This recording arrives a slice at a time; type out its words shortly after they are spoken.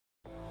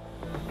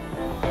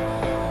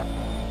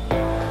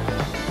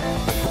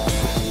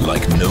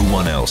Like no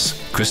one else,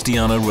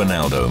 Cristiano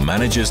Ronaldo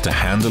manages to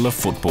handle a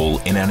football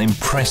in an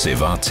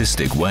impressive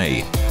artistic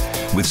way.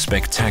 With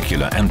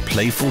spectacular and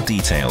playful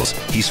details,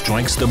 he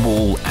strikes the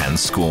ball and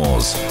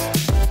scores.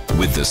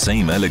 With the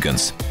same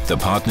elegance, the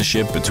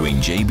partnership between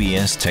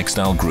JBS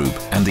Textile Group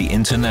and the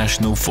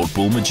international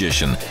football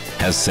magician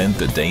has sent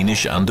the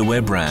Danish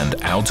underwear brand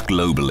out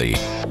globally.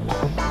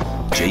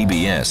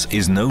 JBS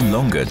is no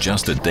longer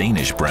just a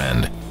Danish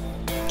brand.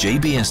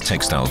 JBS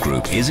Textile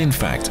Group is in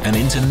fact an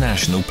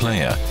international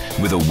player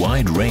with a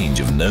wide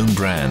range of known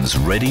brands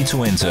ready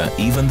to enter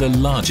even the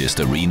largest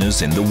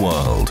arenas in the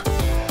world.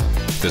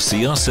 The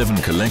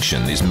CR7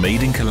 collection is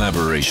made in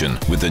collaboration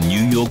with the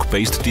New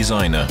York-based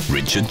designer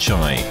Richard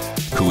Chai,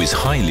 who is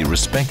highly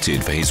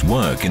respected for his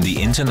work in the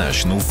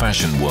international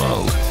fashion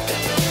world.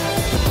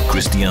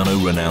 Cristiano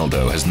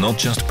Ronaldo has not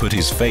just put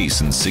his face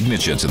and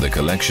signature to the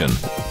collection.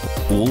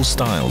 All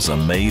styles are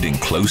made in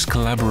close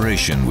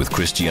collaboration with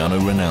Cristiano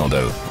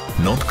Ronaldo,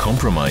 not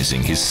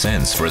compromising his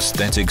sense for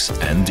aesthetics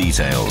and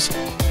details.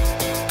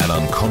 An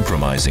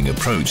uncompromising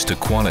approach to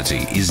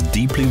quality is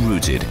deeply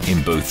rooted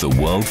in both the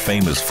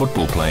world-famous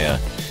football player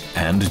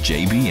and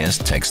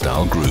JBS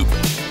Textile Group.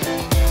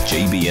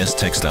 JBS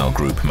Textile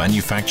Group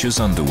manufactures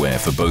underwear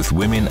for both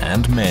women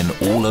and men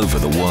all over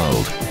the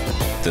world.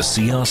 The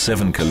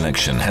CR7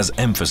 collection has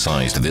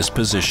emphasized this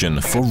position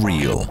for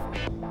real.